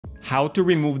How to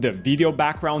remove the video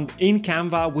background in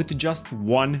Canva with just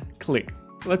one click.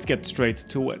 Let's get straight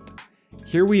to it.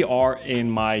 Here we are in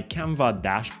my Canva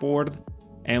dashboard,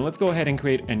 and let's go ahead and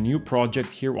create a new project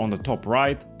here on the top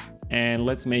right, and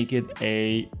let's make it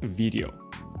a video.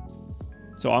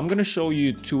 So I'm going to show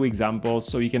you two examples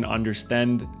so you can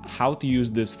understand how to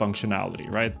use this functionality,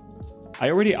 right? I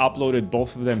already uploaded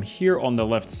both of them here on the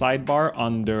left sidebar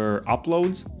under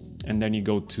uploads, and then you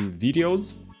go to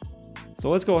videos. So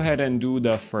let's go ahead and do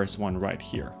the first one right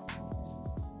here.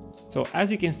 So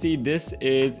as you can see, this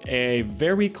is a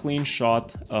very clean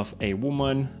shot of a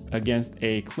woman against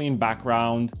a clean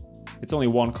background. It's only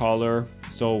one color.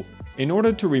 So in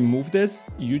order to remove this,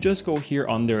 you just go here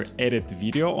under edit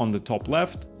video on the top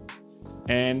left,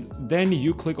 and then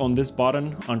you click on this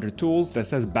button under tools that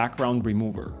says background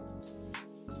remover.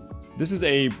 This is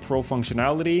a pro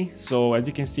functionality, so as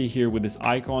you can see here with this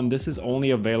icon, this is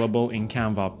only available in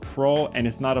Canva Pro and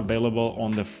it's not available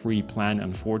on the free plan,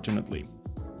 unfortunately.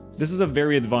 This is a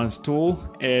very advanced tool.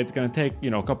 It's gonna take,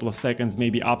 a couple of seconds,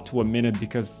 maybe up to a minute,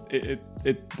 because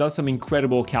it does some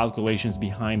incredible calculations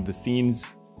behind the scenes.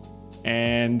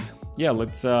 And yeah,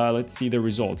 let's see the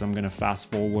results. I'm gonna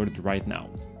fast forward right now.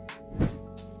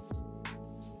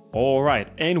 All right,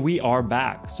 and we are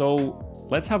back. So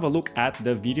let's have a look at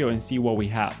the video and see what we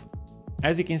have.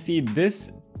 As you can see,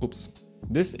 this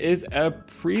is a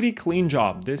pretty clean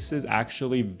job. This is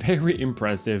actually very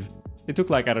impressive. It took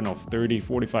like, I don't know,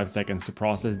 30-45 seconds to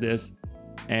process this.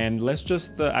 And let's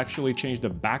just actually change the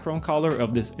background color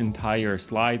of this entire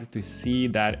slide to see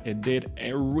that it did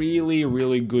a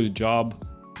really good job.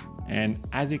 And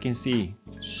as you can see,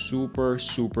 super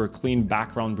clean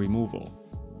background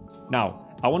removal.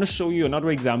 Now, I want to show you another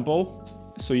example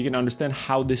so you can understand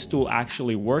how this tool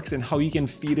actually works and how you can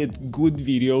feed it good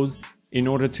videos in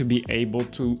order to be able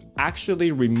to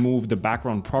actually remove the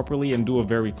background properly and do a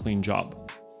very clean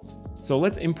job. So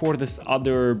let's import this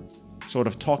other sort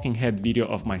of talking head video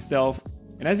of myself.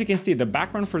 And as you can see, the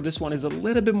background for this one is a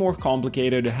little bit more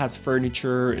complicated. It has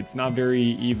furniture, it's not very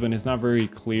even, it's not very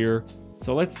clear.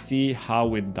 So let's see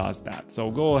how it does that.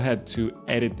 So go ahead to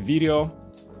edit video,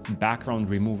 background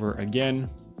remover again.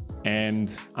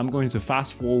 And I'm going to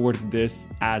fast forward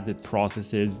this as it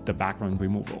processes the background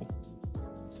removal.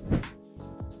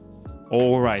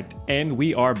 All right, and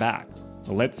we are back.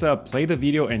 Let's play the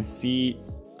video and see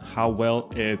how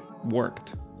well it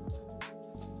worked.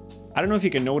 I don't know if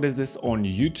you can notice this on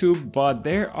YouTube, but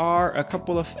there are a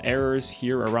couple of errors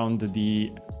here around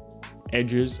the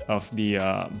edges of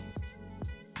the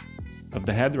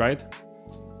head, right?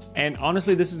 And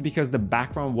honestly, this is because the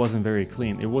background wasn't very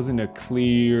clean. It wasn't a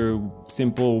clear,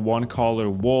 simple one color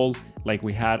wall like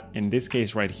we had in this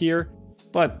case right here.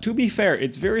 But to be fair,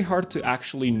 it's very hard to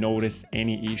actually notice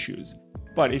any issues.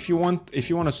 But if you want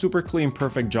a super clean,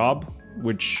 perfect job,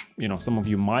 which some of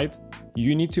you might,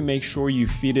 you need to make sure you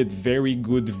feed it very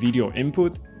good video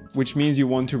input, which means you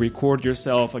want to record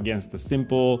yourself against a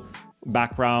simple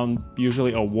background,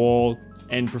 usually a wall,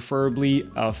 and preferably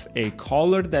of a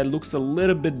color that looks a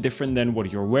little bit different than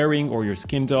what you're wearing or your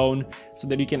skin tone, so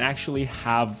that you can actually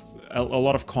have a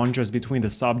lot of contrast between the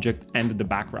subject and the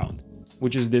background,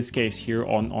 which is this case here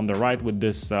on the right with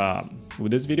this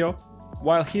video.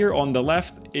 While here on the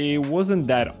left, it wasn't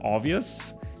that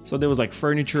obvious. So there was like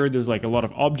furniture, there was like a lot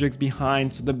of objects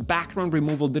behind, so the background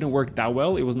removal didn't work that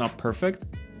well. It was not perfect.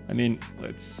 I mean,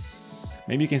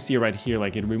 maybe you can see right here,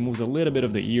 like it removes a little bit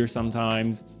of the ear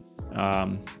sometimes.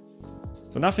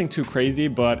 So nothing too crazy,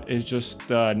 but it's just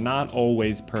not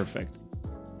always perfect.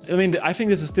 I mean, I think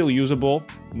this is still usable,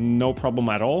 no problem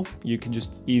at all. You can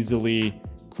just easily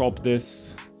crop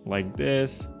this like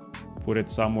this, put it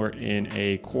somewhere in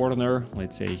a corner,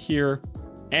 let's say here.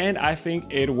 And I think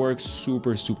it works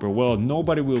super well.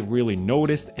 Nobody will really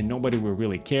notice and nobody will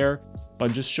really care,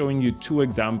 but just showing you two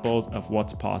examples of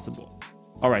what's possible.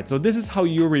 All right, so this is how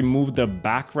you remove the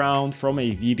background from a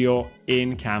video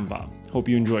in Canva. Hope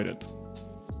you enjoyed it.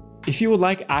 If you would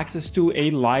like access to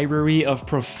a library of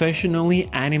professionally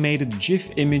animated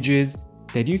GIF images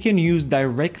that you can use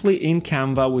directly in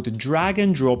Canva with drag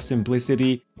and drop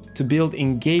simplicity to build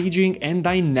engaging and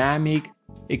dynamic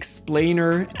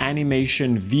explainer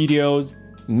animation videos,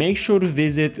 make sure to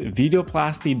visit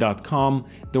videoplasty.com,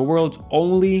 the world's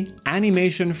only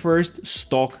animation-first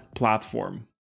stock platform.